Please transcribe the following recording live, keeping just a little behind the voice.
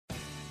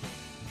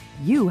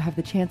you have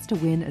the chance to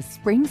win a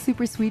spring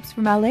super sweeps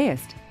from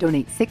LAist.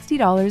 Donate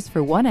 $60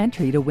 for one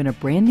entry to win a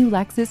brand new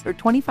Lexus or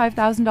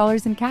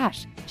 $25,000 in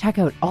cash. Check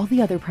out all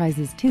the other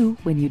prizes too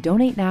when you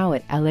donate now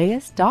at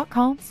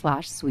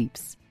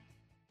LAist.com/sweeps.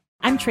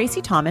 I'm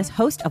Tracy Thomas,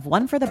 host of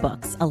One for the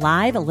Books, a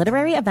live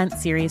literary event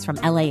series from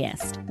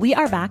LAist. We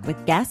are back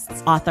with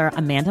guests, author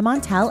Amanda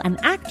Montell and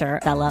actor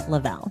Bella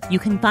Lavelle. You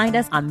can find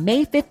us on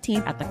May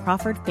 15th at the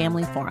Crawford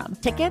Family Forum.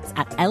 Tickets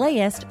at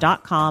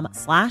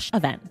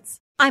LAist.com/events.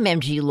 I'm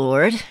MG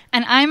Lord.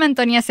 And I'm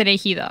Antonia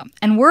Cereijido,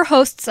 and we're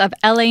hosts of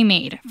LA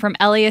Made from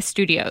LAist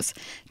Studios,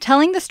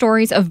 telling the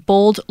stories of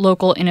bold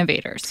local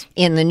innovators.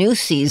 In the new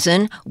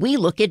season, we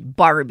look at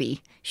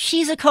Barbie.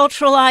 She's a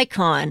cultural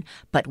icon,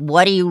 but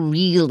what do you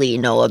really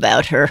know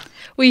about her?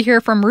 We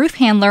hear from Ruth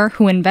Handler,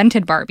 who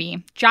invented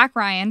Barbie, Jack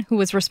Ryan, who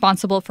was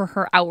responsible for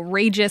her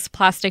outrageous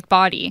plastic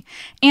body,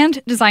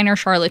 and designer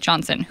Charlotte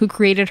Johnson, who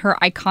created her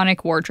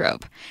iconic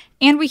wardrobe.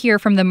 And we hear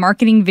from the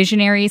marketing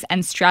visionaries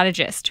and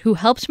strategists who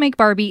helped make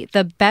Barbie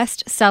the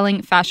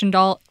best-selling fashion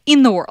doll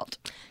in the world.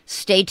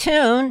 Stay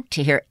tuned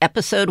to hear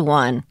episode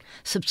 1.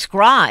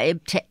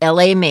 Subscribe to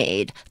LA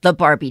Made, the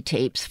Barbie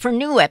tapes, for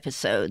new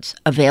episodes,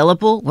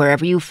 available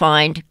wherever you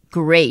find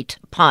great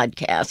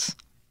podcasts.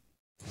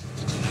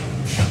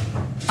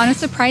 On a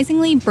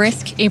surprisingly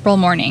brisk April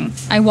morning,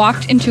 I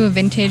walked into a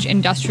vintage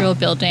industrial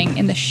building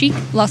in the chic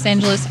Los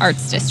Angeles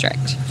Arts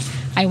District.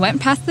 I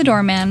went past the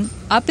doorman,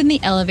 up in the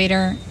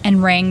elevator,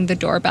 and rang the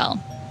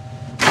doorbell.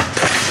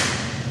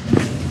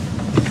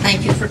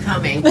 Thank you for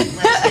coming. Let's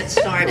get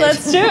started.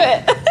 Let's do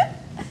it.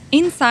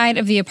 Inside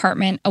of the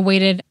apartment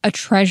awaited a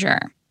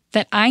treasure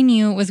that I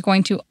knew was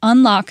going to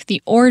unlock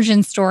the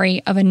origin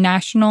story of a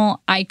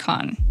national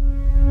icon.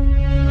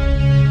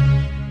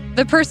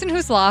 The person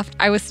whose loft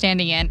I was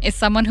standing in is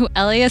someone who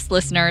LAist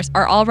listeners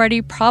are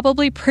already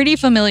probably pretty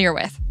familiar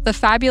with, the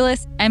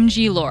fabulous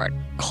MG Lord,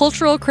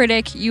 cultural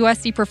critic,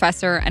 USC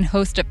professor, and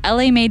host of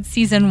LA Made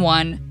Season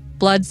 1,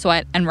 Blood,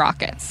 Sweat, and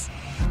Rockets.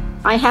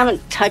 I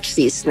haven't touched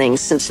these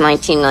things since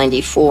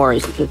 1994,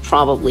 as you can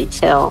probably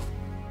tell.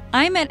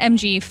 I met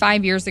MG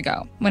 5 years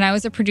ago when I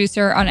was a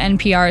producer on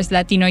NPR's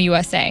Latino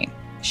USA.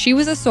 She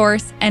was a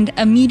source, and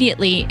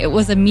immediately it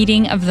was a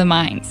meeting of the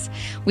minds.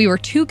 We were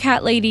two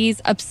cat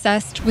ladies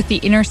obsessed with the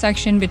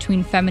intersection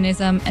between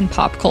feminism and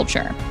pop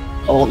culture.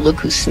 Oh, look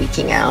who's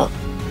sneaking out.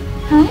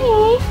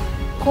 Hi.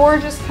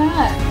 Gorgeous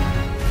cat.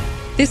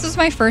 This was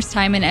my first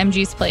time in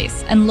MG's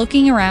place, and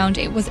looking around,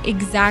 it was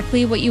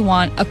exactly what you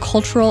want a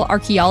cultural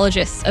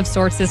archaeologist of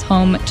sorts'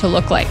 home to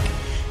look like.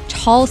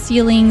 Tall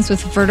ceilings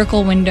with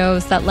vertical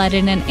windows that let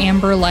in an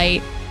amber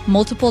light,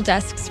 multiple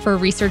desks for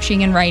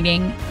researching and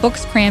writing,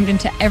 books crammed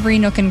into every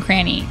nook and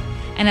cranny.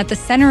 And at the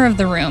center of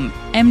the room,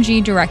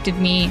 MG directed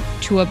me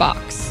to a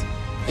box.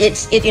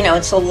 It's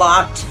a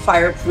locked,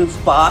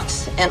 fireproof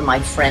box, and my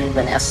friend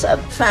Vanessa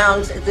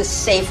found this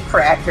safe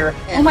cracker.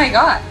 And, oh my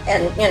God.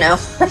 And, and a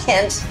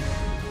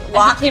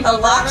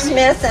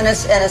locksmith and a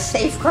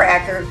safe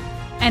cracker.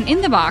 And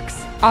in the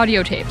box,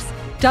 audio tapes,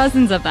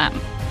 dozens of them.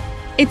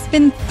 It's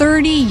been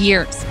 30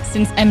 years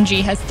since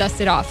MG has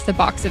dusted off the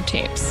box of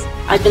tapes.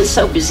 I've been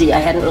so busy, I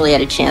hadn't really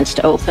had a chance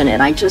to open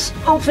it. I just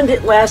opened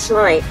it last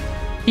night.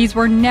 These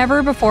were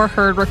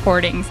never-before-heard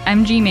recordings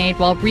MG made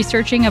while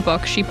researching a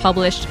book she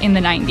published in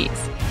the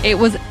 90s. It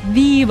was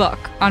the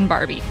book on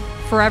Barbie,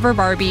 Forever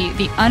Barbie,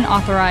 the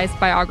unauthorized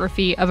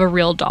biography of a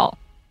real doll.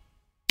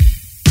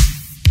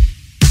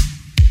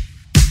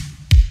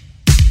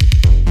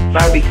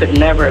 Barbie could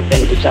never have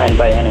been designed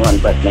by anyone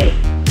but me.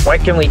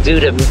 What can we do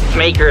to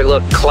make her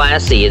look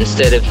classy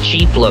instead of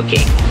cheap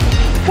looking?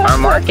 Our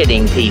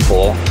marketing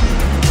people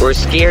were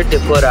scared to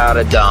put out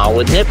a doll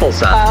with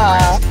nipples on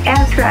her.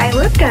 After I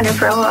worked on her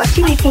for a while,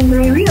 she became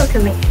very real to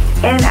me.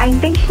 And I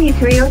think she's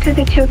real to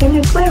the children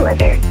who play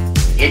with her.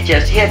 It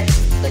just hit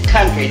the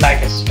country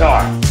like a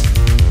star.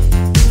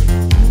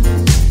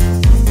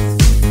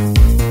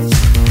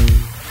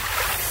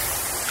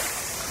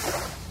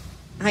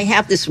 I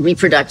have this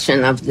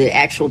reproduction of the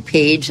actual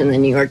page in the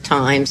New York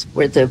Times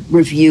where the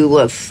review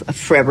of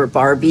Forever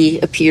Barbie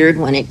appeared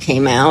when it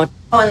came out.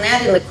 Oh, and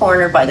that in the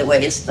corner, by the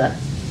way, is the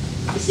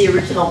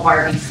original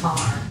Barbie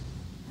car.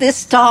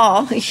 This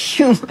doll,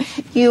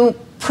 you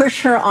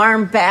push her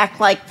arm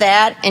back like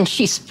that, and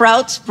she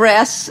sprouts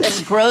breasts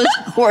and grows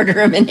a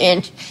quarter of an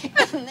inch.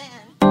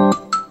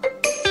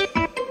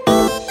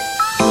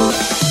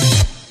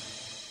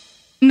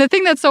 And the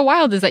thing that's so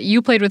wild is that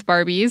you played with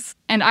Barbies,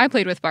 and I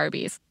played with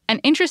Barbies. And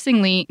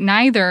interestingly,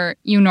 neither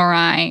you nor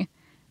I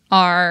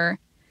are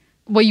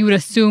what you would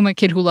assume a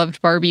kid who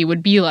loved Barbie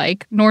would be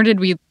like, nor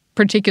did we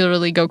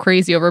particularly go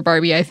crazy over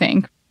Barbie, I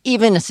think.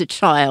 Even as a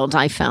child,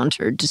 I found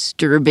her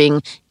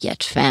disturbing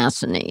yet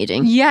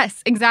fascinating.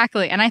 Yes,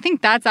 exactly. And I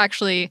think that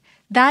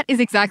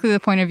is exactly the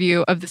point of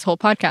view of this whole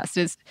podcast,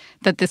 is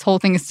that this whole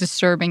thing is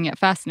disturbing yet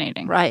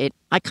fascinating. Right.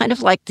 I kind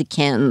of like the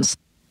Kens.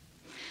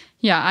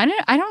 Yeah,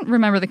 I don't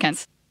remember the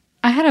Kens.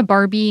 I had a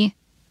Barbie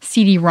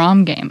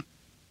CD-ROM game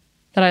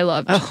that I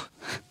loved. Oh.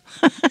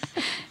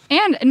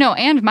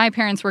 And my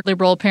parents were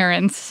liberal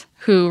parents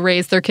who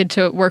raised their kid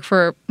to work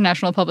for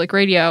National Public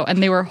Radio,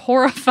 and they were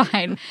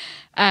horrified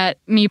at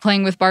me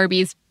playing with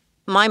Barbies.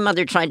 My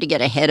mother tried to get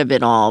ahead of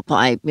it all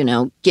by,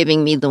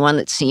 giving me the one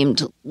that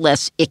seemed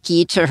less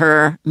icky to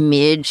her,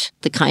 Midge,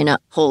 the kind of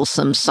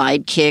wholesome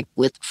sidekick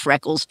with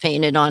freckles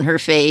painted on her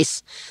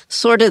face,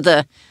 sort of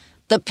the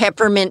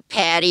peppermint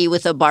patty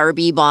with a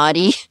Barbie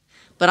body.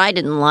 But I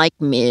didn't like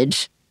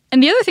Midge.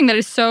 And the other thing that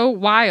is so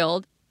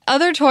wild,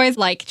 other toys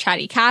like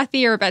Chatty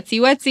Cathy or Betsy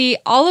Wetsy,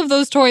 all of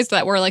those toys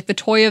that were like the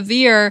toy of the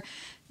year,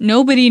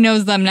 nobody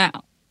knows them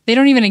now. They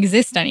don't even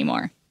exist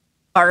anymore.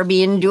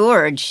 Barbie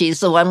endured.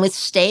 She's the one with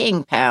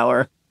staying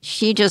power.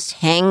 She just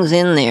hangs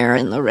in there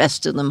and the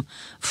rest of them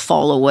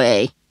fall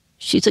away.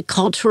 She's a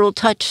cultural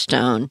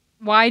touchstone.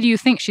 Why do you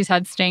think she's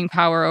had staying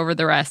power over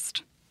the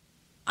rest?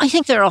 I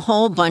think there are a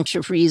whole bunch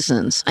of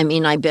reasons. I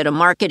mean, I bet a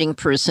marketing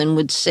person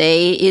would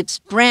say it's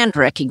brand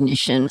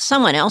recognition.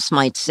 Someone else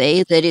might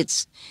say that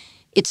it's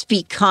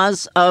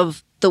because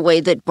of the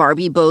way that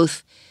Barbie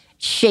both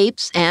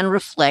shapes and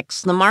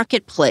reflects the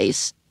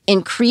marketplace.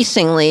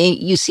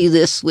 Increasingly, you see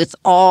this with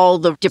all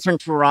the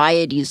different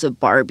varieties of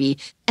Barbie.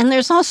 And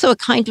there's also a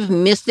kind of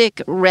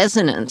mythic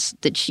resonance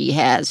that she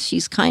has.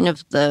 She's kind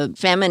of the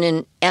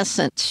feminine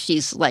essence.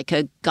 She's like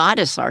a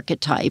goddess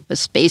archetype, a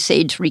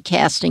space-age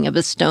recasting of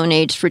a Stone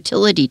Age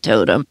fertility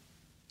totem.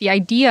 The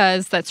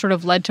ideas that sort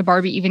of led to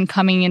Barbie even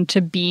coming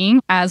into being,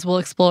 as we'll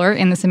explore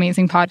in this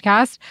amazing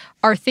podcast,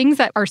 are things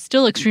that are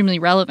still extremely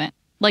relevant.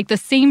 Like the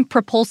same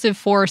propulsive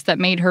force that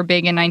made her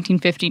big in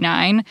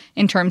 1959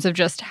 in terms of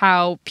just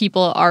how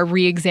people are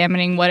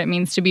re-examining what it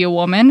means to be a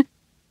woman.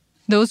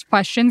 Those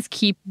questions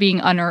keep being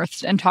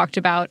unearthed and talked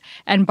about,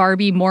 and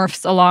Barbie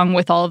morphs along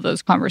with all of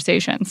those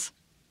conversations.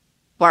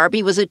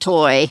 Barbie was a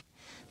toy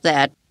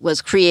that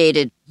was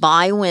created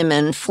by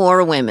women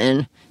for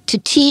women to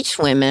teach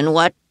women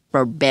what,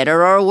 for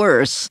better or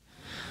worse,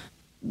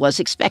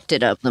 was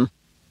expected of them.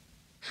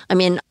 I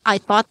mean, I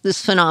thought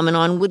this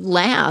phenomenon would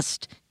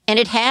last. And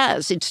it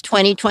has. It's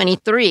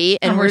 2023,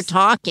 and we're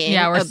talking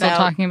Yeah, we're about, still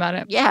talking about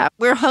it. Yeah,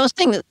 we're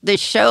hosting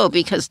this show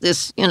because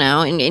this,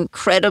 an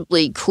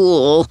incredibly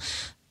cool,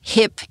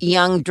 hip,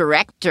 young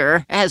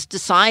director has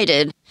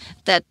decided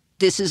that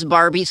this is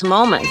Barbie's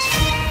moment.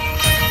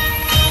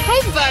 Hi,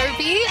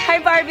 Barbie. Hi,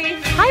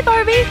 Barbie. Hi,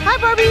 Barbie. Hi,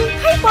 Barbie.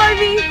 Hi,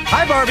 Barbie.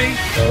 Hi, Barbie.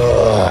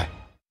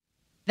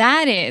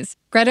 That is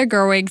Greta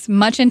Gerwig's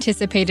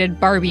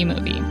much-anticipated Barbie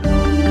movie.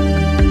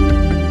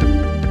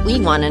 We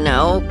want to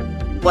know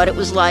what it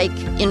was like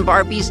in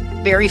Barbie's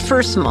very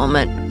first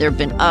moment. There have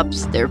been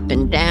ups, there have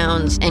been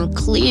downs, and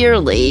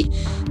clearly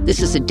this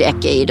is a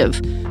decade of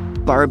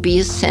Barbie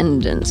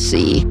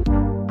ascendancy.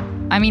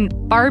 I mean,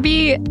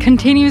 Barbie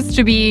continues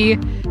to be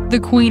the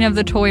queen of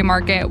the toy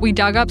market. We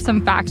dug up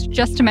some facts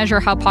just to measure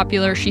how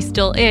popular she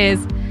still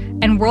is.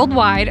 And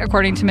worldwide,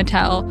 according to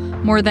Mattel,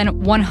 more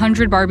than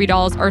 100 Barbie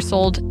dolls are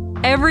sold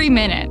every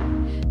minute.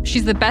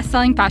 She's the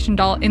best-selling fashion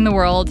doll in the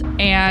world,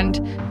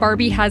 and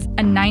Barbie has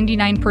a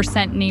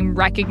 99% name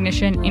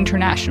recognition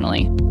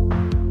internationally.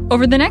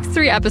 Over the next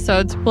 3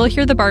 episodes, we'll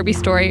hear the Barbie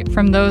story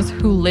from those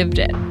who lived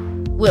it.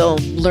 We'll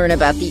learn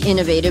about the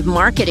innovative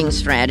marketing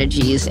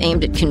strategies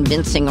aimed at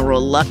convincing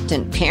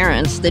reluctant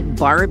parents that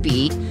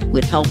Barbie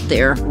would help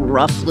their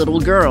rough little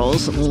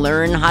girls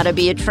learn how to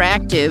be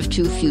attractive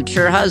to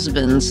future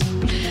husbands.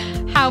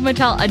 How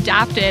Mattel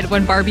adapted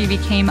when Barbie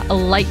became a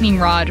lightning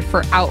rod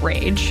for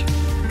outrage.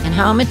 And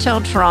how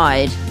Mattel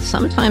tried,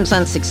 sometimes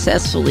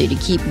unsuccessfully, to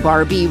keep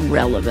Barbie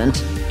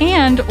relevant.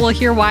 And we'll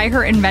hear why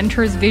her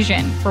inventor's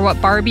vision for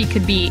what Barbie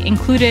could be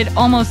included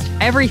almost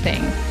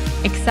everything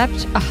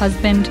except a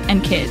husband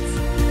and kids.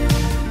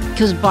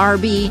 Because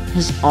Barbie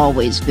has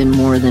always been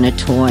more than a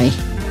toy.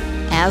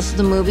 As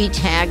the movie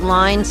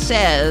tagline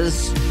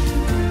says,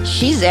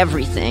 she's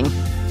everything.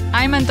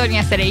 I'm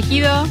Antonia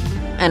Cereijido.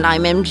 And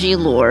I'm MG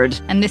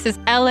Lord. And this is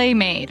LA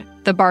Made,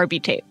 the Barbie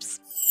tapes.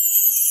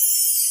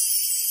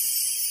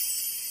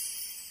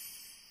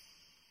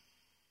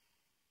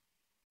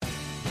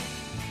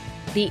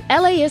 The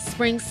LAist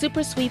Spring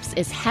Super Sweeps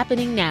is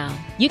happening now.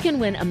 You can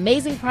win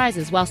amazing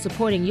prizes while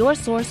supporting your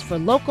source for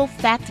local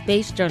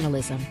fact-based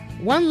journalism.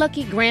 One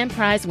lucky grand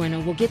prize winner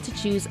will get to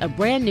choose a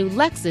brand new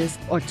Lexus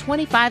or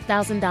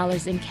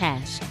 $25,000 in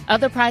cash.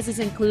 Other prizes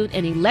include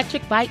an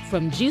electric bike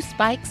from Juice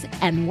Bikes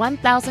and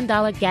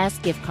 $1,000 gas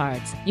gift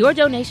cards. Your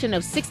donation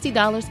of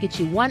 $60 gets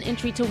you 1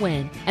 entry to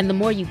win, and the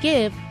more you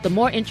give, the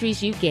more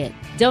entries you get.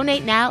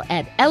 Donate now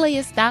at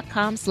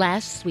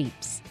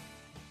LAist.com/sweeps.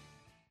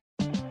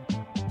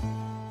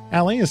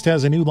 LAist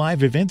has a new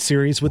live event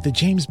series with the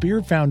James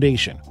Beard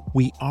Foundation.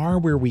 We Are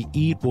Where We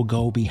Eat will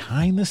go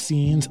behind the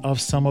scenes of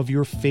some of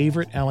your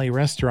favorite LA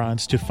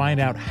restaurants to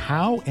find out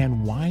how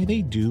and why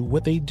they do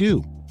what they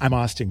do. I'm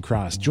Austin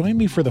Cross. Join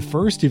me for the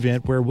first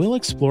event where we'll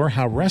explore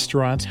how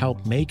restaurants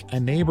help make a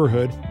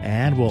neighborhood,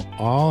 and we'll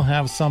all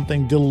have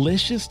something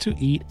delicious to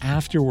eat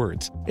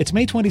afterwards. It's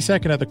May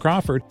 22nd at the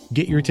Crawford.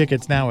 Get your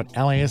tickets now at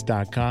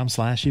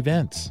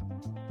LAist.com/events.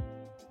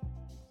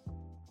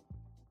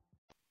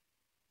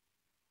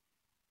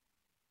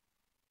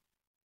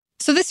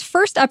 So this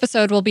first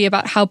episode will be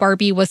about how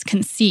Barbie was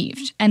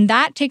conceived, and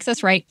that takes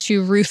us right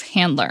to Ruth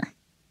Handler.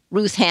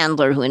 Ruth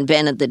Handler, who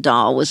invented the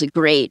doll, was a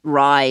great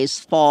rise,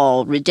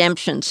 fall,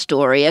 redemption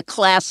story, a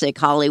classic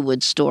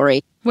Hollywood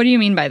story. What do you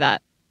mean by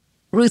that?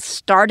 Ruth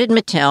started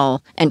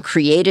Mattel and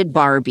created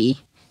Barbie,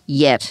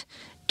 yet,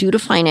 due to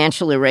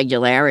financial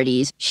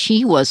irregularities,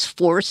 she was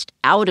forced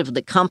out of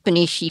the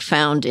company she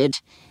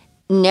founded.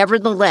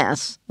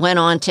 Nevertheless, went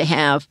on to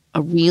have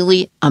a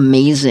really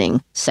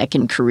amazing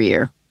second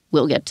career.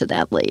 We'll get to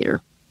that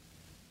later.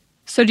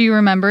 So do you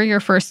remember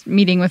your first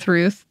meeting with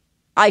Ruth?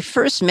 I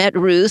first met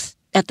Ruth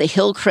at the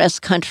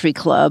Hillcrest Country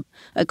Club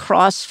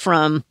across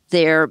from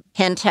their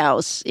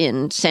penthouse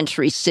in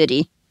Century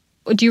City.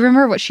 Do you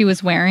remember what she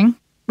was wearing?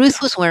 Ruth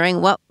was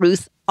wearing what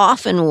Ruth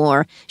often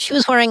wore. She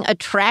was wearing a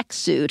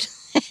tracksuit.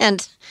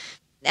 And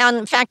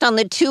in fact, on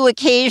the two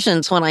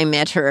occasions when I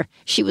met her,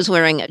 she was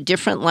wearing a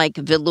different,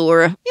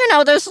 velour.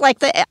 There's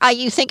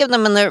you think of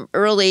them in the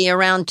early,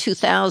 around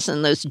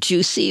 2000, those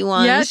juicy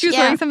ones. Yeah, she was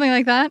wearing something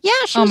like that? Yeah,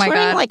 she was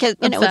wearing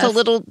with a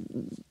little,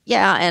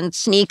 and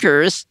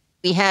sneakers.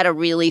 We had a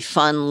really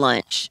fun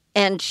lunch,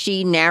 and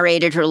she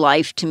narrated her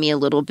life to me a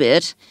little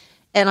bit.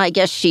 And I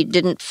guess she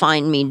didn't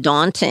find me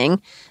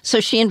daunting, so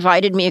she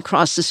invited me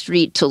across the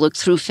street to look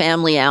through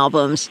family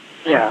albums.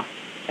 Yeah.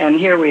 And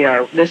here we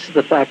are. This is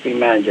the factory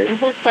manager. And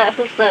who's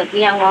the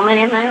young woman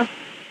in there?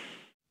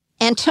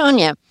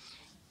 Antonia.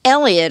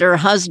 Elliot, her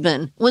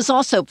husband, was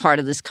also part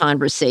of this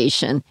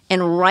conversation.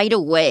 And right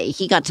away,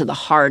 he got to the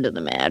heart of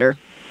the matter.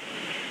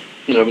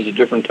 That was a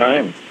different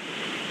time.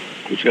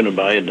 Who's going to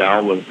buy a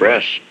doll with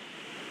breasts?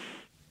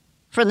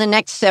 For the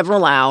next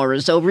several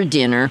hours over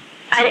dinner.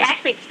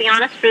 To be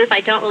honest, Ruth,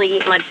 I don't really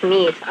eat much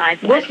meat.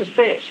 This is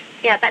fish.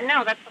 Yeah, but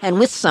no, that's... And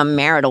with some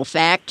marital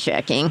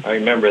fact-checking. I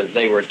remember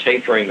they were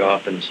tapering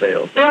off in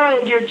sales. No,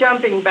 you're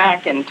jumping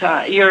back in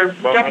time. You're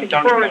jumping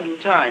forward in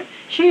time.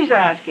 She's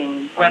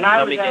asking, when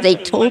I was asking... They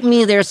told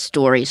me their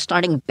story,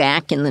 starting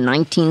back in the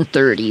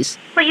 1930s.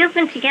 Well, you've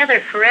been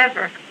together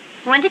forever.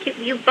 When did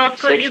you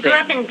both go... 16. You grew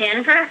up in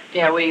Denver?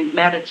 Yeah, we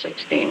met at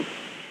 16.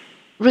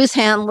 Ruth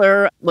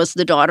Handler was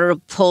the daughter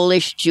of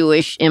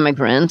Polish-Jewish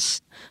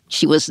immigrants.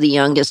 She was the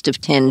youngest of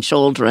 10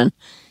 children.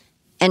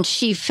 And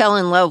she fell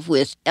in love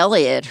with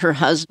Elliot, her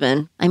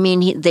husband. I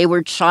mean, they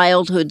were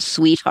childhood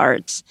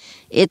sweethearts.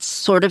 It's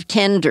sort of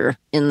tender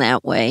in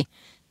that way.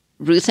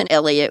 Ruth and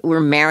Elliot were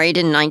married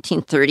in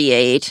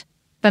 1938.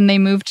 Then they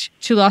moved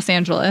to Los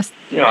Angeles.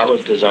 I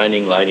was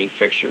designing lighting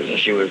fixtures, and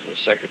she was the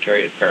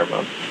secretary at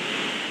Paramount.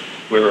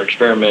 We were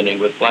experimenting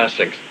with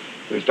plastics.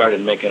 We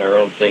started making our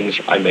own things.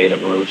 I made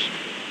them, Ruth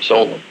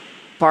sold them.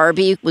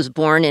 Barbie was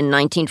born in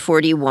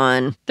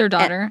 1941. Their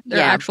daughter? Their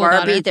actual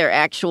Barbie, daughter? Their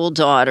actual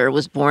daughter,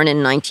 was born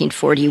in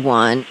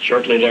 1941.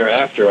 Shortly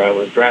thereafter, I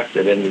was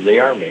drafted into the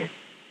Army.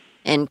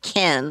 And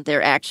Ken,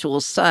 their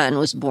actual son,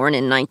 was born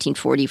in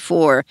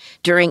 1944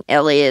 during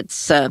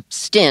Elliot's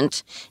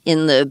stint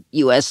in the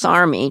U.S.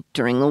 Army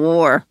during the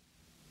war.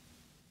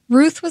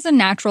 Ruth was a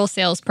natural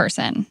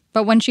salesperson,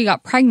 but when she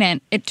got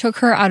pregnant, it took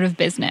her out of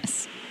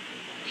business.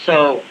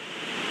 So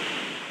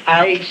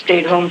I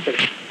stayed home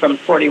from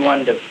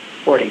 41 to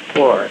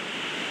 44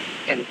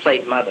 and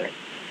played mother.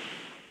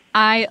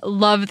 I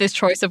love this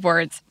choice of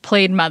words,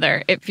 played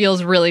mother. It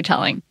feels really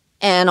telling.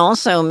 And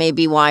also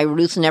maybe why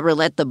Ruth never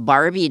let the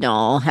Barbie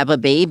doll have a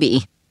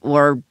baby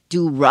or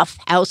do rough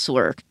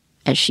housework,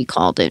 as she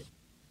called it.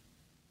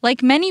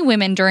 Like many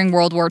women during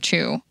World War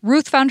II,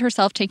 Ruth found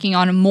herself taking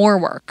on more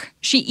work.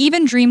 She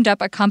even dreamed up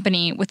a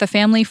company with a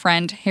family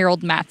friend,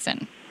 Harold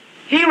Matson.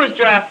 He was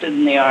drafted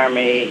in the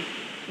Army.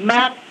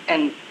 Matt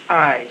and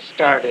I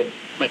started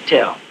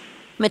Mattel.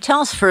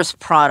 Mattel's first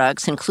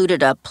products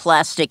included a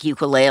plastic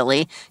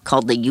ukulele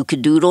called the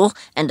Ukadoodle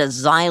and a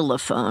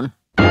xylophone.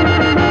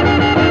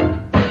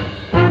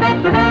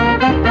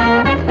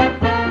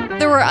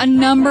 There were a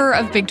number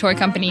of big toy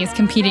companies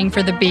competing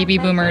for the baby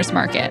boomers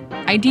market.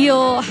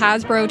 Ideal,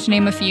 Hasbro, to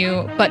name a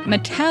few, but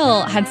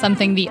Mattel had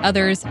something the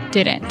others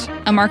didn't,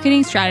 a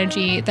marketing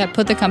strategy that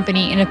put the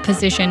company in a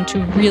position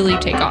to really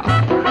take off.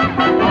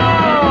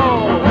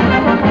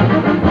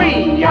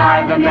 We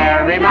are the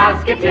Merry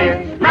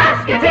Musketeers,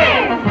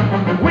 Musketeers!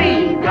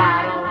 We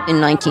got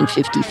In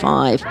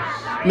 1955,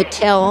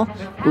 Mattel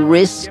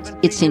risked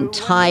its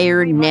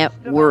entire net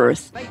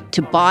worth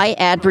to buy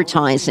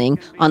advertising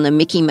on the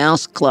Mickey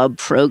Mouse Club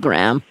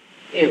program.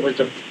 It was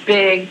a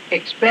big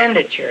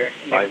expenditure.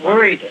 It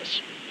worried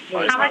us.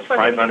 How much was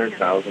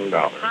 $500,000.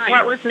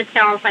 What was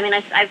Mattel's? I mean,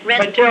 I've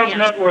read... Mattel's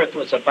net worth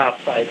was about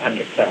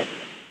 $500,000.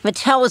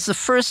 Mattel was the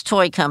first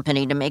toy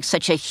company to make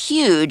such a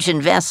huge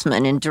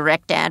investment in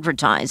direct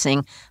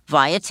advertising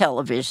via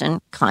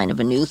television, kind of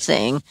a new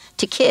thing,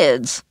 to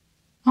kids.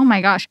 Oh my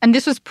gosh. And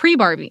this was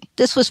pre-Barbie.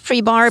 This was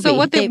pre-Barbie. So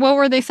what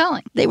were they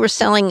selling? They were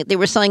selling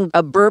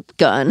a burp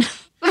gun.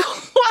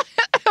 What?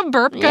 A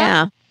burp gun?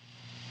 Yeah.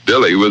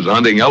 Billy was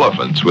hunting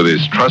elephants with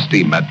his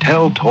trusty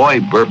Mattel toy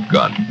burp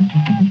gun.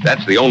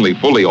 That's the only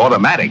fully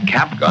automatic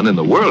cap gun in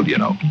the world, you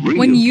know.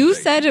 When you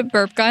said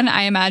burp gun,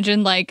 I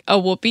imagined like a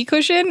whoopee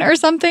cushion or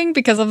something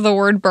because of the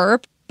word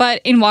burp. But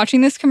in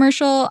watching this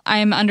commercial,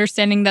 I'm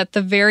understanding that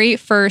the very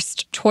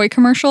first toy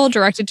commercial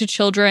directed to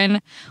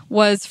children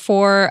was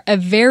for a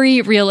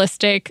very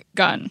realistic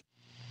gun.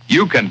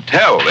 You can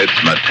tell it's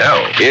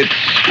Mattel.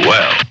 It's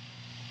swell.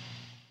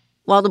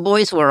 While the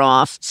boys were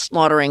off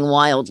slaughtering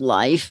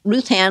wildlife,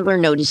 Ruth Handler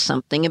noticed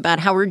something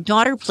about how her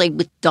daughter played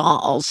with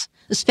dolls,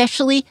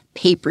 especially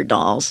paper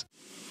dolls.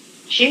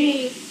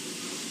 She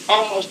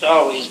almost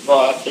always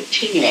bought the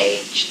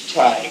teenage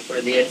type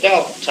or the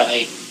adult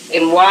type.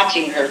 In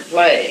watching her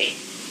play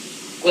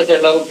with her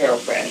little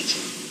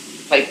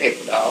girlfriends, play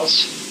paper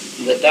dolls,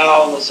 the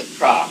doll was a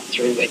prop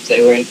through which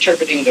they were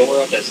interpreting the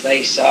world as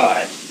they saw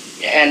it,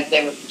 and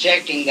they were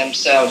projecting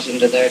themselves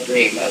into their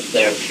dream of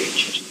their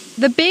futures.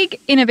 The big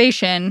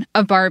innovation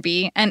of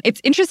Barbie, and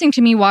it's interesting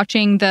to me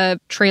watching the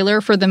trailer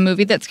for the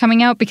movie that's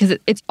coming out because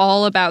it's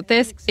all about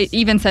this. It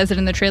even says it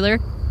in the trailer.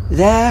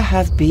 There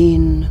have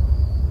been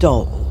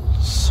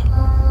dolls.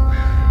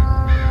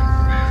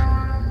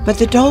 But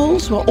the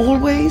dolls were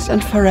always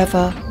and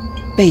forever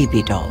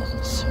baby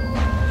dolls.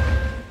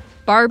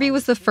 Barbie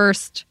was the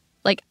first,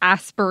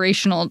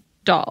 aspirational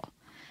doll.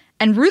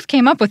 And Ruth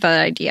came up with that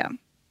idea.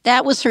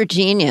 That was her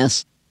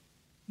genius.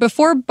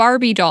 Before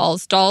Barbie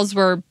dolls, dolls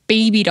were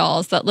baby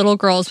dolls that little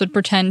girls would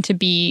pretend to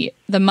be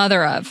the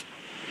mother of.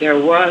 There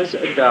was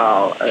a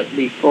doll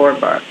before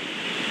Barbie.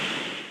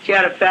 She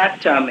had a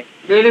fat tummy.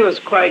 Really was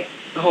quite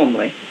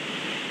homely.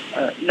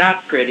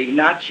 Not pretty,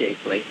 not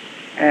shapely.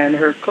 And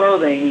her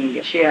clothing,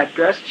 she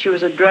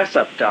was a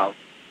dress-up doll.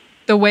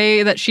 The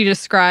way that she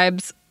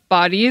describes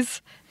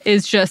bodies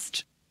is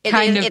just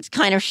it's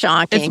kind of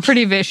shocking. It's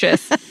pretty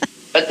vicious.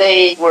 But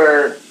they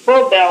were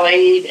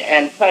full-bellied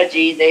and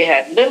pudgy. They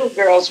had little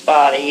girls'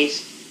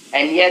 bodies,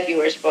 and yet you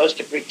were supposed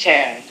to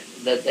pretend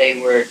that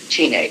they were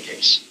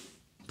teenagers.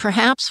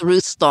 Perhaps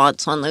Ruth's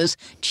thoughts on those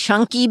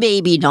chunky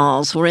baby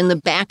dolls were in the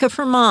back of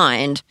her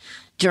mind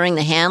during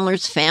the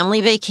Handlers' family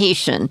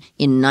vacation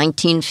in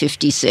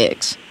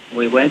 1956.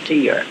 We went to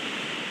Europe.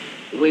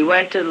 We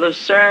went to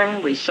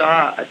Lucerne. We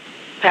saw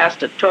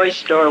past a toy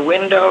store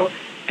window,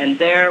 and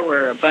there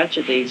were a bunch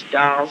of these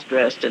dolls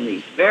dressed in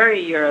these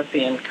very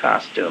European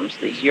costumes,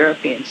 these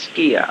European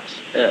ski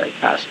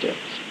costumes.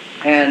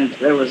 And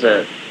there was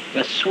a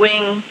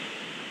swing.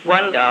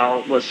 One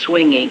doll was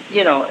swinging.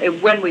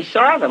 When we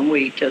saw them,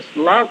 we just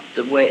loved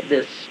the way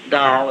this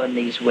doll in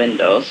these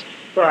windows.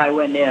 So I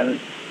went in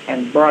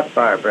and bought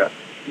Barbara,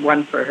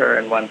 one for her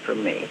and one for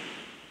me.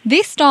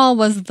 This doll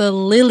was the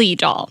Lily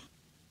doll.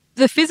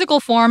 The physical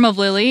form of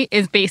Lily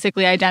is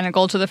basically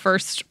identical to the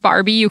first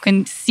Barbie. You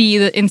can see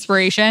the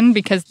inspiration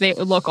because they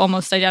look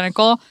almost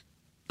identical.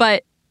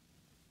 But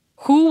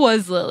who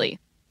was Lily,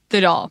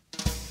 the doll?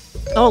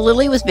 Oh,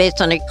 Lily was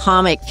based on a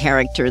comic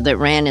character that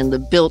ran in the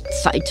Bild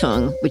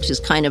Zeitung, which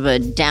is kind of a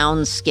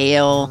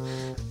downscale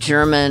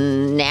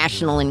German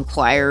National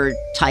Enquirer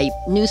type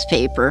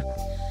newspaper.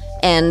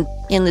 And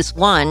in this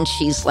one,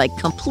 she's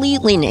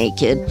completely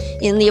naked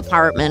in the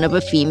apartment of a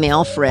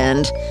female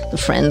friend. The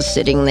friend's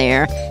sitting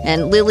there,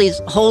 and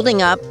Lily's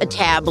holding up a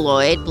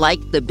tabloid like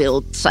the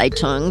Bild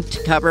Zeitung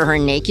to cover her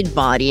naked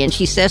body. And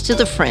she says to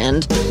the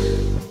friend,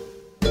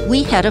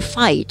 "We had a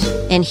fight,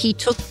 and he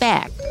took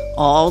back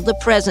all the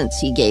presents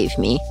he gave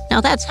me."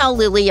 Now, that's how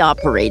Lily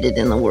operated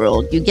in the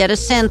world. You get a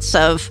sense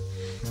of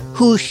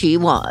who she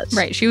was.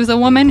 Right. She was a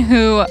woman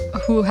who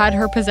had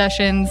her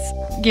possessions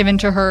given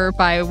to her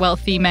by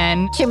wealthy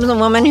men. She was a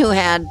woman who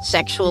had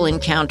sexual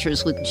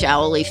encounters with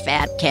jowly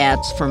fat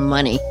cats for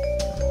money.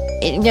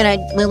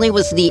 Lily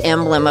was the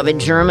emblem of a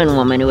German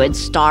woman who had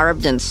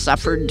starved and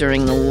suffered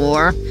during the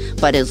war,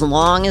 but as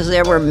long as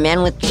there were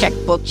men with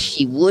checkbooks,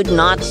 she would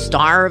not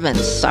starve and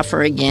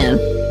suffer again.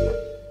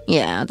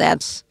 Yeah,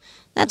 that's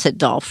a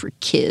doll for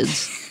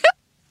kids.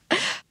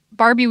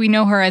 Barbie, we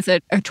know her as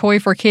a toy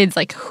for kids.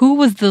 Who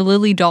was the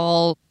Lily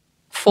doll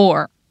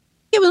for?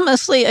 It was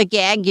mostly a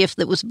gag gift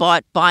that was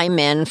bought by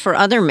men for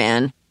other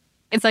men.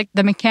 It's like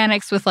the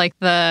mechanics with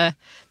the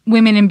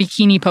women in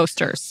bikini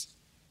posters.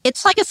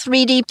 It's like a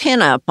 3D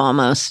pinup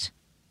almost.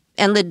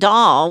 And the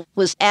doll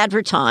was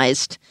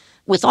advertised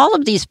with all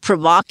of these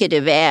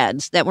provocative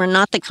ads that were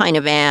not the kind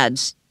of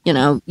ads,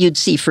 you'd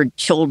see for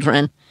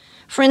children.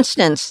 For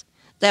instance,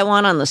 that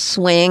one on the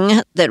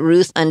swing that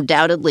Ruth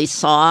undoubtedly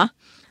saw,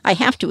 I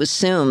have to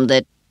assume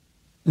that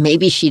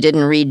maybe she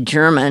didn't read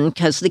German,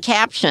 because the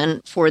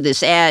caption for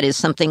this ad is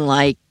something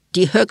like,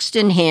 "Die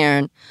höchsten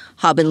Herren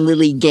haben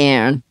Lily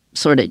gern,"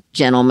 sort of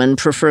gentlemen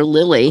prefer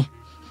Lily.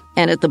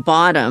 And at the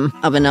bottom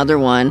of another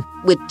one,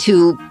 with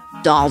two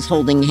dolls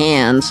holding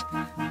hands,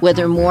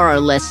 whether more or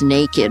less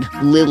naked,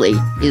 Lily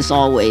is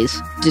always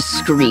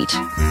discreet.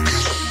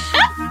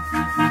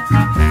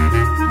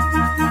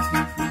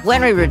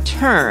 When we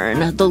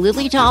return, the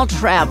Lily doll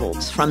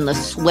travels from the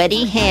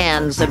sweaty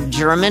hands of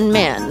German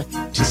men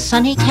to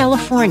sunny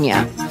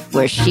California,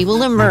 where she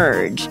will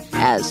emerge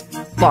as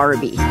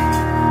Barbie.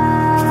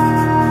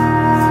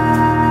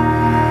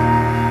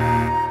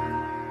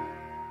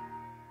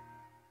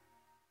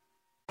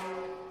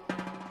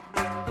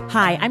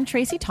 Hi, I'm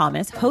Tracy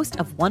Thomas, host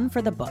of One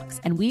for the Books,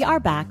 and we are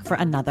back for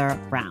another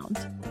round.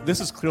 This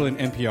is clearly an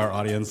NPR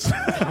audience.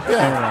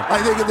 Yeah,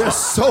 I think they're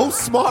so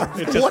smart.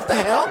 What the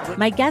hell?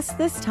 My guests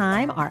this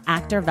time are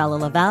actor Bella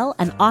Lavelle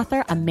and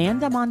author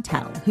Amanda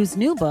Montell, whose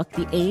new book,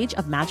 The Age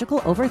of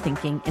Magical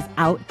Overthinking, is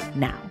out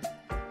now.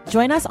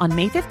 Join us on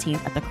May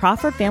 15th at the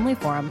Crawford Family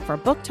Forum for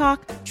book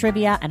talk,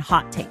 trivia, and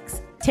hot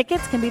takes.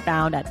 Tickets can be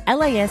found at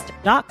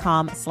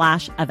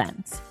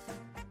laist.com/events.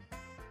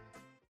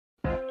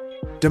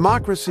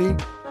 Democracy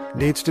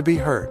needs to be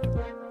heard.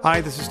 Hi,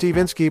 this is Steve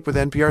Inskeep with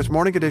NPR's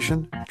Morning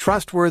Edition.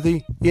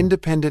 Trustworthy,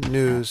 independent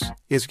news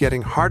is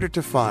getting harder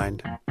to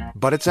find,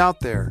 but it's out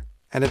there,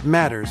 and it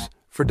matters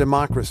for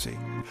democracy.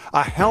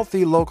 A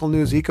healthy local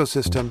news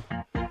ecosystem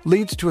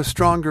leads to a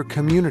stronger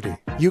community.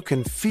 You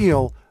can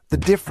feel the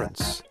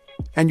difference,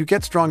 and you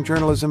get strong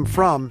journalism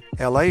from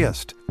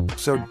LAist.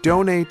 So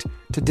donate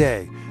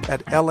today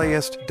at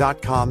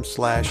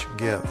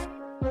laist.com/give.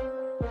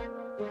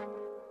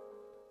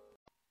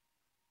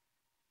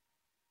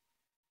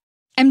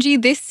 MG,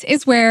 this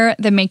is where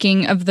the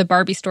making of the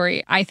Barbie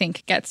story, I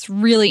think, gets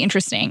really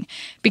interesting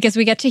because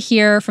we get to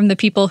hear from the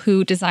people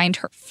who designed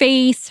her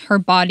face, her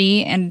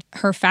body, and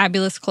her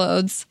fabulous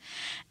clothes.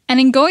 And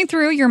in going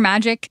through your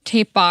magic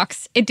tape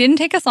box, it didn't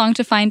take us long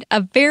to find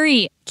a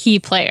very key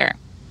player.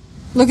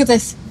 Look at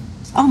this.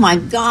 Oh, my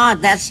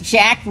God, that's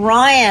Jack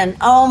Ryan.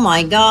 Oh,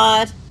 my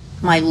God.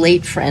 My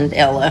late friend,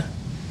 Ella,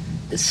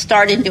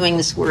 started doing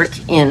this work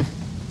in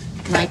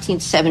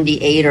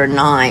 1978 or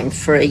 9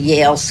 for a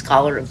Yale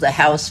Scholar of the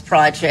House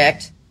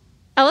project.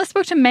 Ella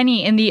spoke to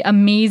many in the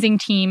amazing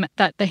team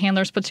that the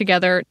handlers put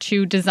together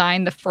to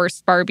design the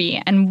first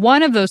Barbie. And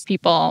one of those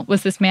people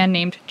was this man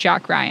named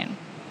Jack Ryan.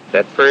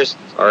 At first,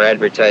 our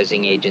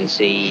advertising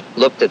agency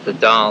looked at the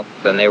doll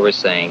and they were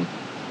saying,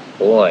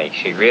 boy,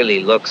 she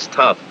really looks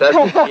tough,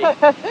 doesn't she?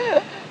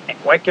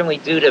 What can we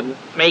do to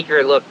make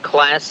her look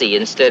classy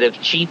instead of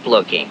cheap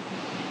looking?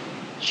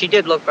 She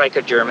did look like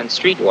a German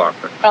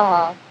streetwalker.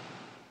 Uh-huh.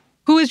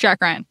 Who is Jack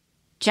Ryan?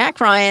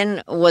 Jack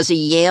Ryan was a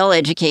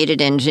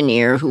Yale-educated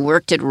engineer who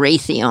worked at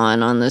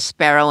Raytheon on the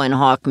Sparrow and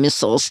Hawk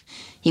missiles.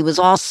 He was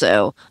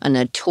also a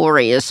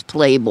notorious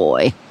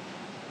playboy.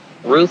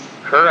 Ruth,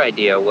 her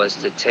idea was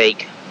to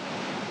take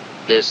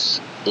this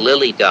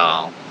Lily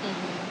doll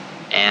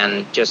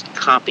and just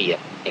copy it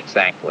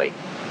exactly.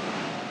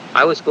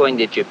 I was going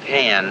to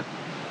Japan.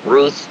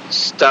 Ruth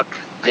stuck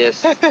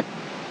this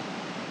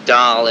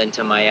doll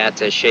into my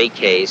attaché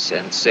case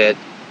and said,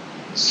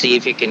 see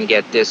if you can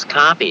get this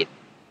copied.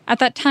 At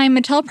that time,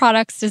 Mattel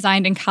products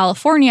designed in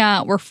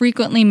California were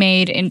frequently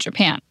made in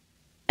Japan.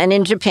 And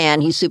in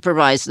Japan, he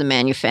supervised the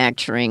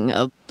manufacturing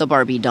of the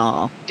Barbie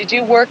doll. Did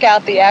you work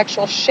out the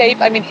actual shape?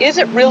 I mean, is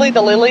it really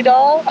the Lily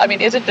doll? I mean,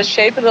 is it the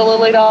shape of the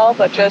Lily doll,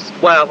 but just...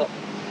 Well,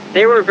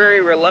 they were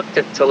very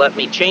reluctant to let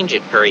me change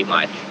it very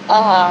much.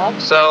 Uh-huh.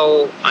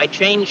 So I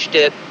changed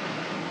it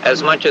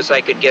as much as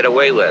I could get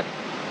away with.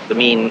 I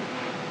mean,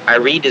 I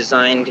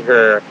redesigned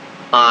her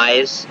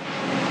eyes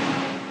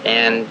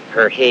and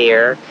her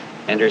hair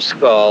and her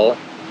skull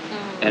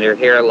and her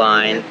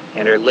hairline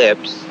and her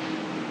lips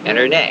and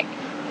her neck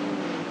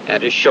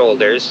and her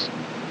shoulders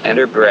and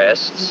her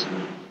breasts.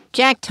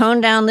 Jack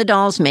toned down the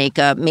doll's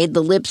makeup, made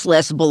the lips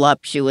less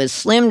voluptuous,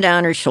 slimmed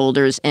down her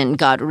shoulders, and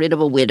got rid of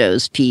a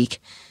widow's peak.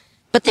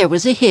 But there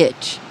was a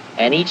hitch.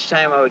 And each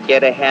time I would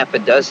get a half a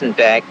dozen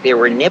back, there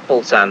were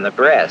nipples on the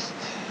breasts.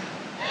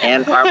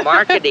 And our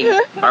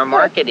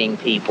marketing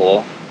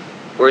people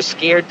were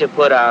scared to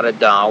put out a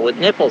doll with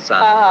nipples on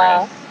the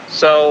breasts.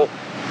 So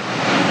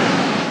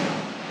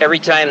every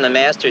time the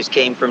masters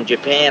came from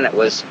Japan, it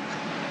was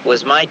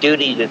my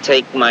duty to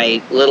take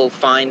my little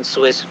fine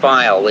Swiss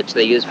file, which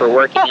they use for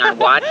working on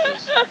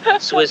watches.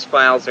 Swiss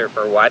files are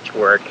for watch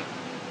work.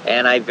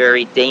 And I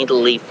very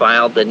daintily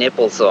filed the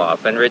nipples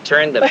off and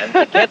returned them. And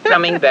they kept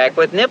coming back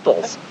with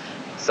nipples.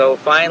 So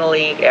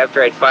finally,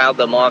 after I'd filed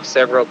them off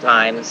several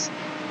times,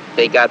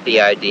 they got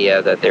the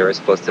idea that they were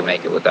supposed to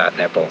make it without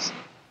nipples.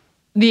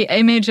 The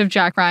image of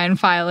Jack Ryan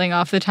filing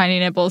off the tiny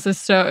nipples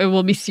it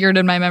will be seared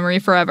in my memory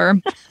forever.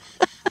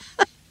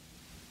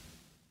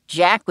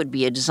 Jack would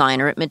be a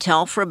designer at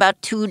Mattel for about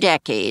 2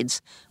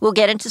 decades. We'll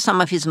get into some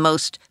of his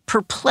most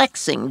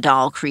perplexing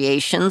doll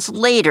creations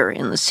later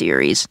in the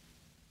series.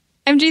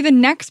 MG, the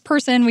next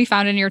person we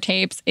found in your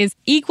tapes is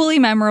equally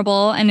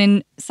memorable and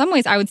in some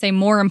ways I would say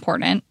more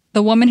important,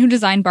 the woman who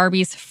designed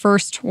Barbie's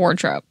first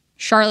wardrobe,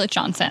 Charlotte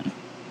Johnson.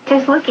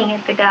 Just looking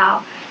at the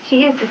doll,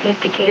 she is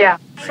sophisticated. Yeah.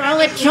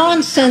 Charlotte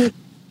Johnson.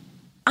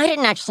 I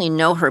didn't actually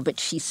know her, but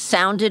she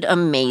sounded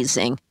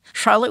amazing.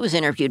 Charlotte was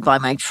interviewed by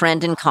my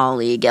friend and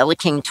colleague, Ella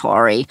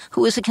King-Torrey,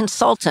 who was a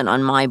consultant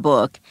on my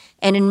book.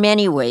 And in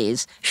many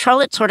ways,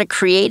 Charlotte sort of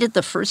created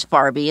the first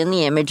Barbie in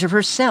the image of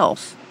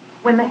herself.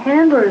 When the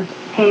handlers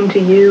came to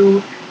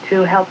you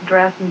to help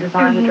dress and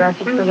design the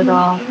dresses for the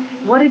doll,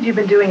 what had you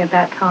been doing at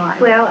that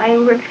time? Well, I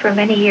worked for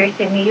many years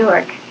in New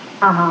York,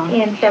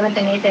 in 7th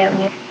and 8th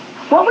Avenue.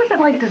 What was it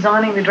like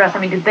designing the dress? I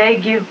mean, did they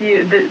give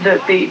you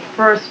the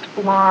first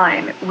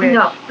line? Which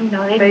No,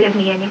 they didn't give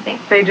me anything.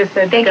 They just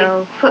said, They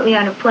go. just put me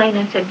on a plane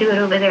and said, do it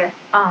over there.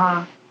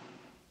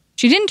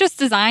 She didn't just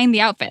design the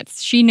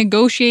outfits. She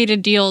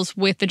negotiated deals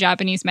with the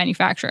Japanese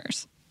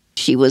manufacturers.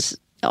 She was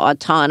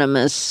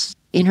autonomous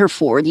in her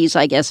 40s,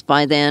 I guess,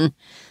 by then.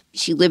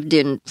 She lived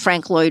in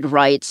Frank Lloyd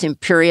Wright's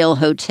Imperial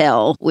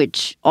Hotel,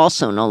 which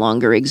also no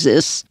longer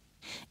exists,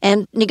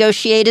 and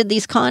negotiated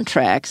these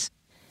contracts.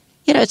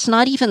 You know, it's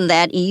not even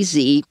that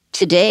easy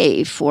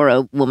today for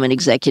a woman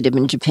executive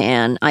in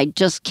Japan. I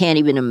just can't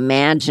even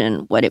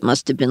imagine what it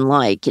must have been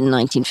like in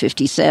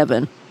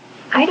 1957.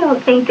 I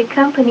don't think the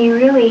company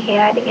really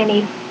had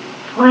any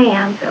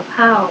plans of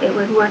how it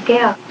would work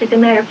out. It's a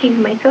matter of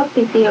keeping myself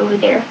busy over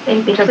there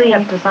in between. Just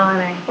kept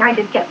designing. I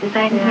just kept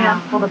designing,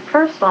 yeah. Well, the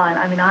first line,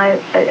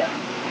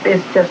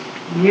 is just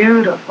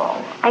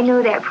beautiful. I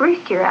know that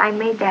first year I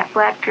made that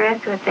black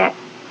dress with that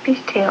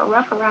fishtail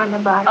ruff around the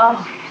bottom.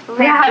 Oh,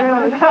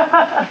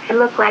 yeah. It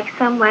looked like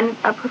someone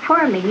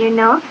performing, you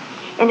know.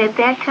 And at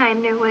that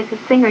time there was a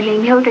singer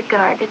named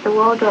Hildegard at the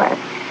Waldorf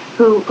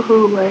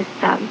who was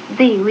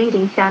the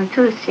leading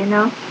chanteuse, you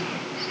know.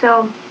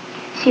 So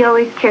she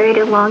always carried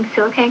a long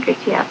silk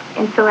handkerchief.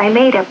 And so I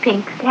made a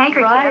pink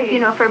handkerchief, you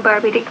know, for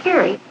Barbie to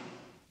carry.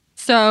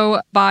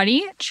 So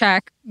body,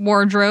 check.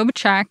 Wardrobe,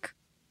 check.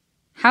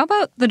 How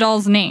about the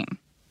doll's name?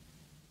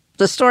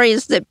 The story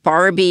is that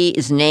Barbie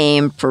is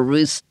named for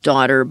Ruth's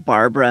daughter,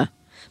 Barbara.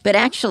 But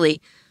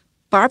actually,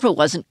 Barbara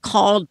wasn't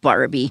called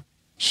Barbie.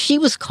 She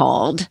was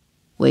called,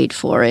 wait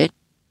for it,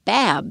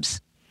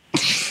 Babs.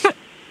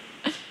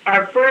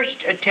 Our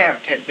first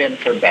attempt had been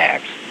for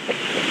Babs,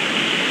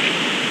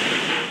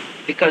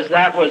 because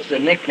that was the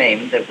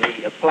nickname that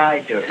we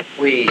applied to her.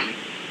 We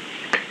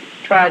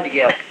tried to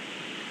get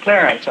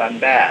clearance on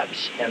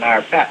Babs, and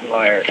our patent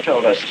lawyer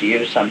told us to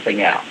use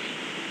something else.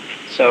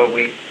 So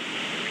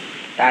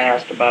I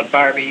asked about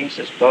Barbie. He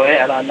says, go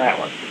ahead on that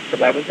one. So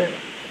that was it.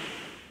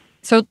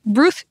 So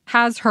Ruth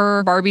has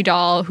her Barbie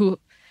doll who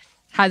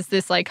has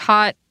this like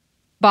hot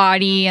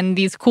body and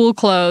these cool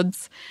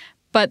clothes.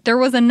 But there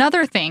was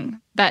another thing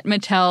that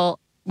Mattel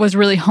was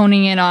really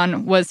honing in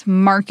on was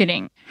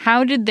marketing.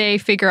 How did they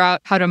figure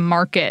out how to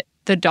market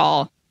the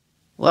doll?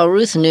 Well,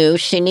 Ruth knew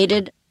she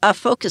needed a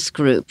focus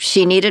group.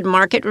 She needed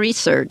market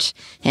research,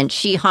 and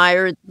she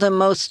hired the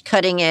most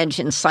cutting-edge,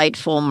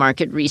 insightful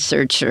market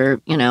researcher,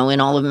 you know,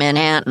 in all of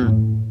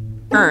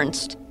Manhattan,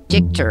 Ernst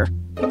Dichter,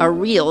 a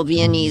real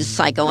Viennese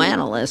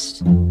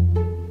psychoanalyst.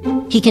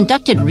 He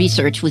conducted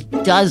research with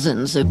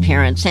dozens of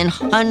parents and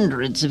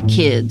hundreds of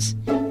kids.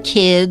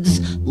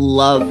 Kids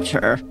loved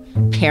her.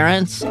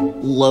 Parents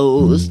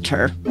loathed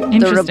her.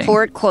 The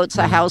report quotes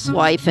a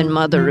housewife and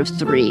mother of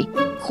 3.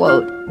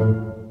 Quote,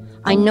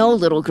 I know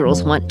little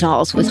girls want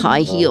dolls with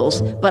high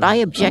heels, but I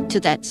object to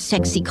that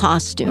sexy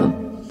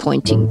costume,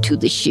 pointing to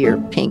the sheer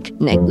pink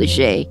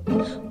negligee.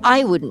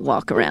 I wouldn't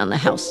walk around the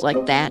house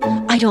like that.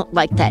 I don't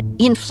like that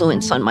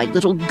influence on my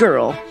little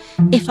girl.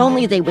 If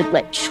only they would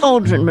let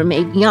children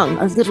remain young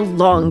a little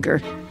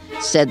longer,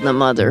 said the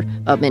mother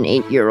of an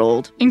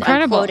 8-year-old.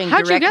 Incredible.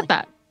 How'd you get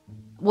that?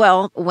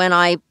 Well, when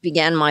I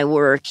began my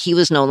work, he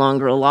was no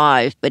longer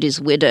alive, but his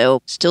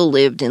widow still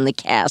lived in the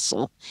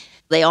castle.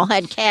 They all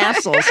had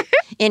castles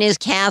in his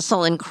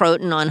castle in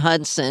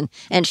Croton-on-Hudson,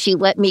 and she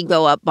let me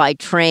go up by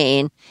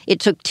train. It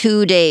took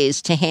 2 days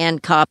to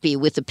hand copy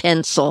with a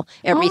pencil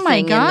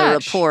everything in the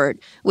report,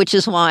 which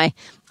is why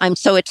I'm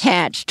so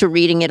attached to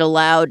reading it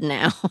aloud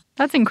now.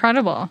 That's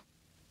incredible.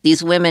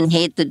 These women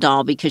hate the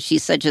doll because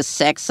she's such a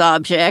sex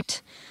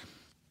object,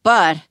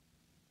 but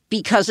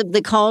because of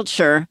the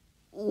culture,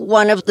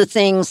 one of the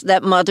things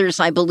that mothers,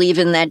 I believe,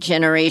 in that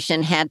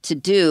generation had to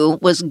do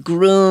was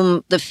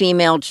groom the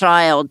female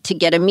child to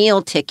get a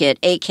meal ticket,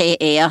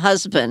 a.k.a. a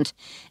husband.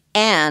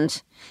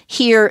 And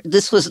here,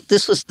 this was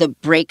the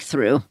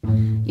breakthrough.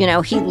 You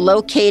know, he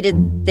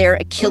located their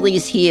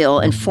Achilles heel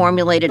and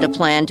formulated a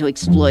plan to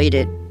exploit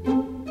it.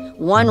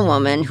 One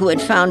woman who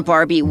had found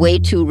Barbie way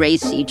too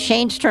racy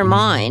changed her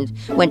mind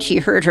when she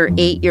heard her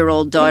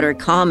 8-year-old daughter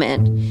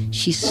comment,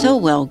 "She's so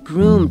well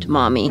groomed,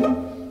 Mommy."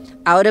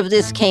 Out of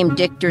this came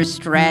Dichter's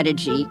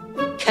strategy.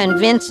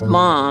 Convinced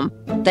Mom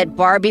that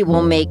Barbie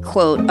will make,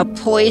 quote, a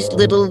poised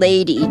little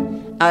lady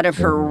out of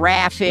her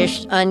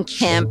raffish,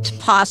 unkempt,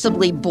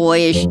 possibly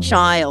boyish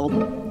child.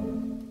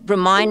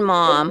 Remind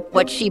Mom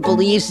what she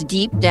believes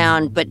deep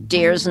down but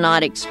dares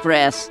not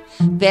express.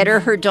 Better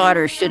her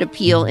daughter should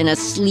appeal in a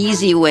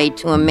sleazy way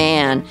to a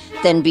man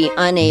than be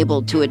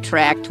unable to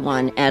attract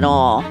one at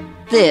all.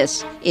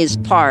 This is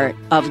part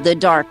of the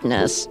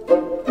darkness.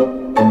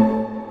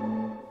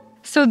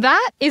 So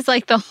that is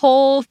like the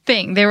whole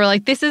thing. They were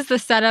like, this is the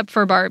setup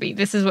for Barbie.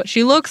 This is what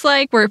she looks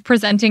like. We're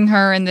presenting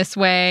her in this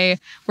way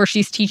where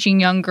she's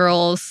teaching young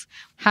girls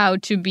how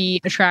to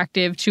be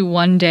attractive to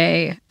one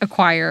day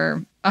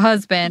acquire a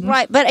husband.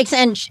 Right. But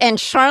and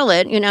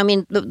Charlotte, you know, I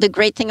mean, the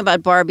great thing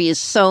about Barbie is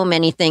so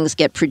many things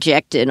get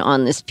projected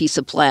on this piece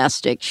of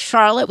plastic.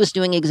 Charlotte was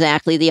doing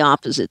exactly the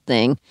opposite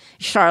thing.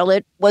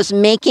 Charlotte was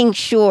making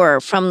sure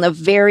from the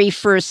very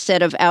first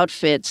set of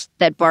outfits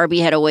that Barbie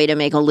had a way to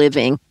make a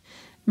living.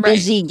 Right.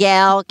 Busy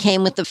gal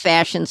came with the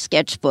fashion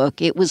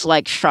sketchbook. It was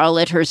like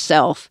Charlotte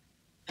herself.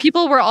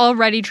 People were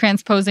already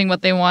transposing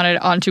what they wanted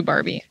onto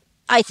Barbie.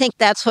 I think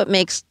that's what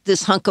makes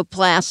this hunk of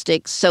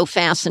plastic so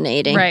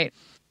fascinating. Right.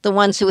 The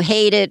ones who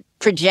hate it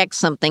project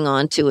something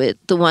onto it.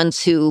 The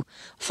ones who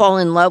fall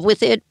in love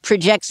with it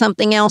project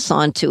something else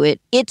onto it.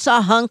 It's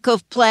a hunk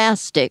of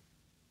plastic.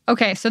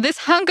 Okay, so this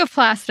hunk of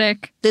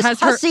plastic... This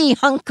hussy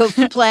hunk of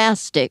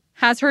plastic.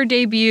 Has her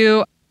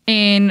debut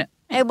in...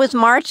 It was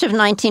March of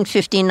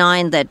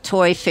 1959 that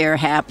Toy Fair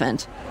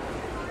happened.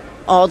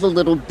 All the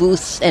little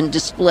booths and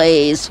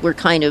displays were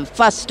kind of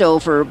fussed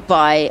over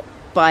by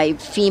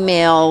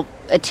female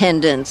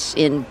attendants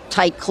in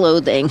tight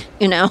clothing,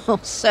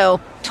 So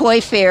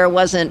Toy Fair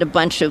wasn't a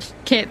bunch of...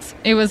 kids.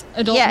 It was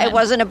adult men. It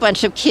wasn't a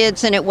bunch of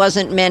kids, and it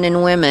wasn't men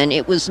and women.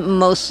 It was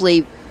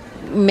mostly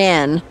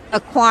men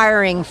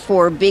acquiring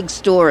for big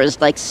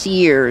stores like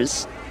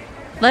Sears.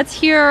 Let's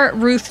hear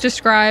Ruth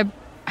describe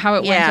how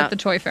it went at the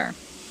Toy Fair.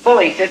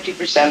 Fully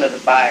 50% of the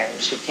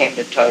buyers who came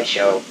to Toy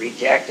Show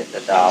rejected the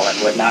doll and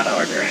would not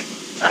order it.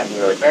 I'm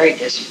really very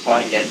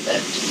disappointed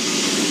that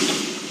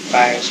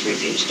buyers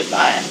refused to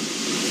buy it.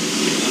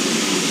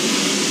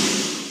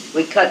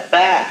 We cut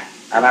back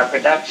on our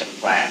production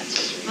plans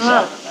as a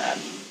result of that.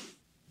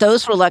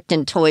 Those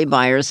reluctant toy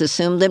buyers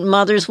assumed that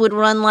mothers would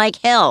run like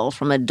hell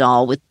from a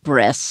doll with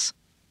breasts.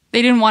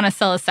 They didn't want to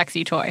sell a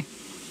sexy toy.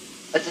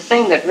 But the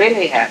thing that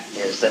really happened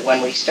is that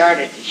when we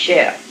started to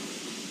ship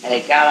and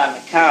it got on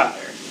the counter,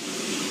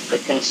 the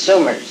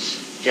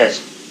consumers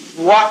just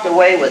walked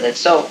away with it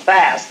so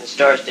fast the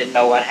stores didn't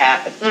know what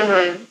happened.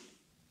 Mm-hmm.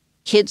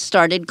 Kids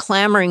started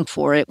clamoring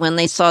for it when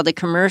they saw the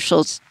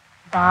commercials.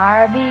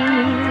 Barbie,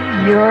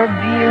 you're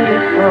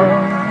beautiful.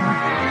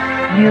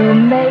 You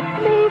make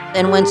me...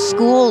 And when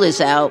school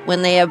is out,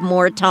 when they have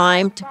more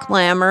time to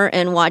clamor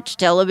and watch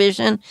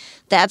television,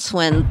 that's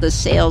when the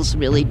sales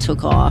really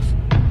took off.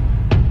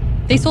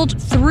 They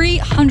sold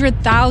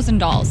 300,000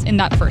 dolls in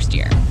that first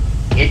year.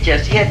 It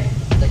just hit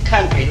the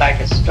country like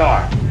a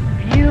storm.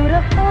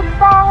 Beautiful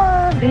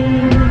Barbie,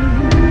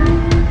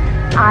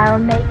 I'll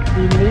make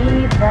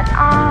believe that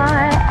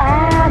I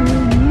am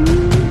you.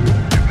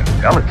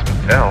 Mattel, it's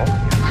Mattel.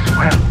 It's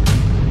swell.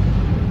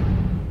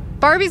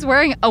 Barbie's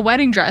wearing a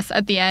wedding dress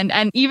at the end,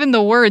 and even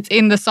the words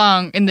in the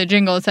song, in the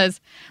jingle, it says,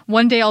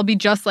 "One day I'll be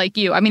just like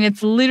you." I mean,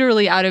 it's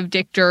literally out of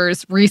Dick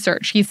Durr's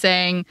research. He's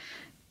saying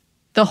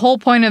the whole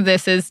point of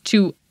this is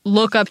to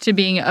look up to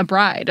being a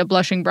bride, a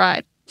blushing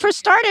bride. For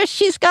starters,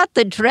 she's got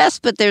the dress,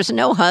 but there's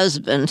no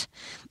husband.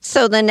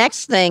 So the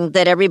next thing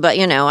that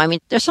everybody,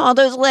 there's all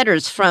those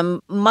letters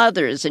from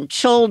mothers and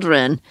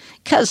children,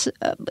 because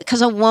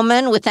a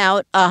woman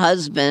without a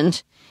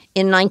husband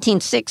in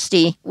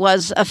 1960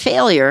 was a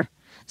failure.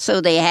 So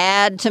they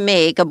had to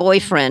make a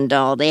boyfriend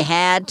doll. They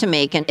had to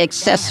make an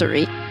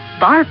accessory.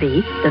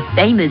 Barbie, the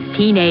famous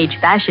teenage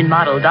fashion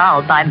model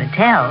doll by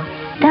Mattel,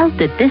 felt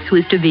that this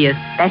was to be a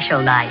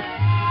special night.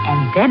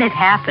 And then it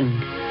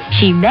happened.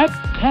 She met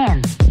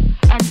Ken.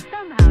 And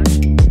somehow...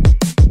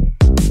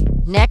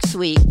 Next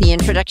week, the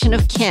introduction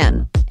of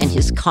Ken and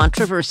his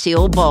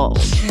controversial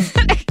balls.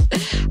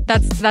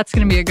 That's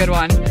going to be a good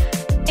one.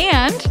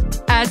 And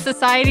as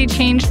society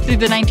changed through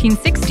the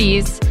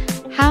 1960s,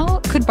 how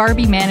could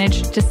Barbie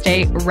manage to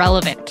stay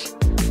relevant?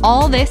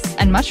 All this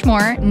and much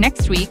more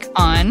next week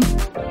on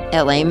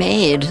LA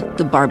Made,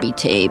 the Barbie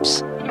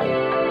tapes.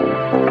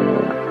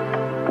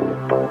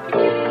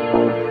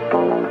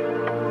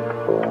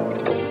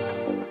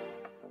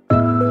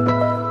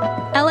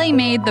 LA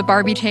Made, the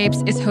Barbie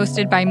tapes is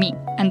hosted by me,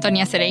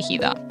 Antonia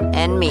Cereijido.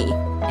 And me,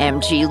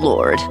 MG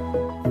Lord.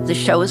 The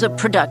show is a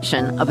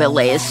production of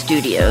LAist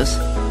Studios.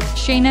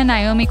 Shayna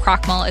Naomi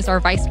Krochmal is our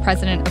Vice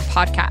President of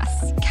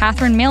Podcasts.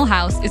 Catherine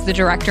Millhouse is the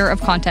Director of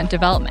Content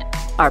Development.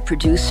 Our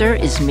producer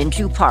is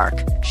Minju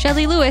Park.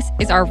 Shelley Lewis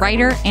is our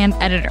writer and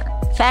editor.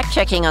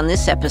 Fact-checking on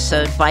this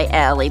episode by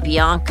Ali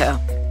Bianco.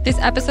 This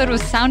episode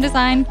was sound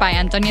designed by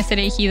Antonia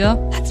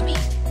Cereijido. That's me.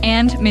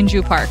 And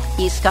Minju Park.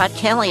 E. Scott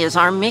Kelly is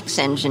our mix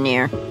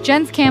engineer.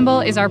 Jens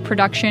Campbell is our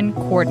production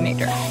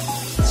coordinator.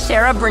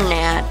 Sarah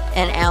Burnett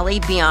and Ali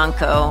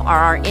Bianco are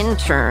our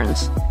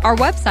interns. Our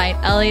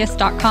website,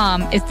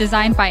 LAist.com, is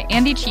designed by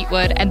Andy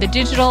Cheatwood and the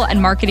digital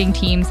and marketing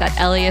teams at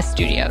LAist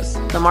Studios.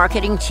 The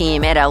marketing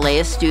team at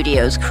LAist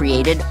Studios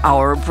created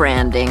our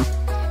branding.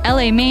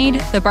 LA Made,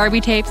 the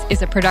Barbie tapes,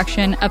 is a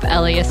production of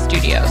LAist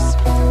Studios.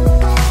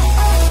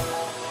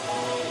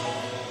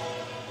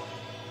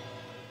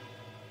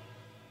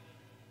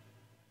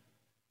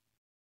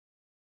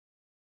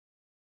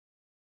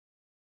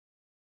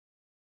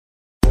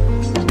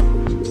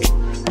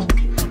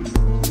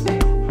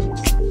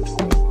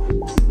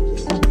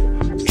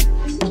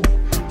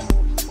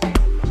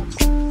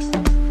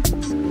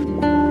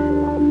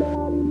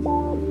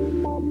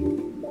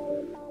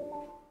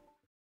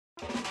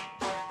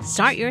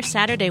 Start your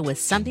Saturday with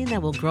something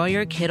that will grow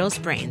your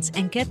kiddos' brains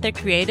and get their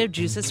creative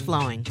juices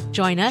flowing.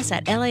 Join us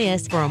at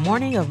LAist for a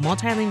morning of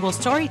multilingual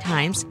story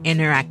times,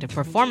 interactive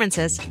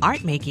performances,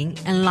 art making,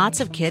 and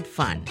lots of kid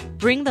fun.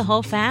 Bring the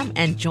whole fam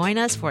and join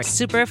us for a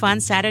super fun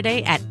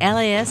Saturday at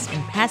LAist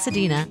in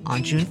Pasadena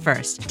on June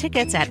 1st.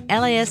 Tickets at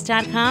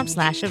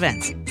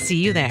laist.com/events. See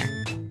you there.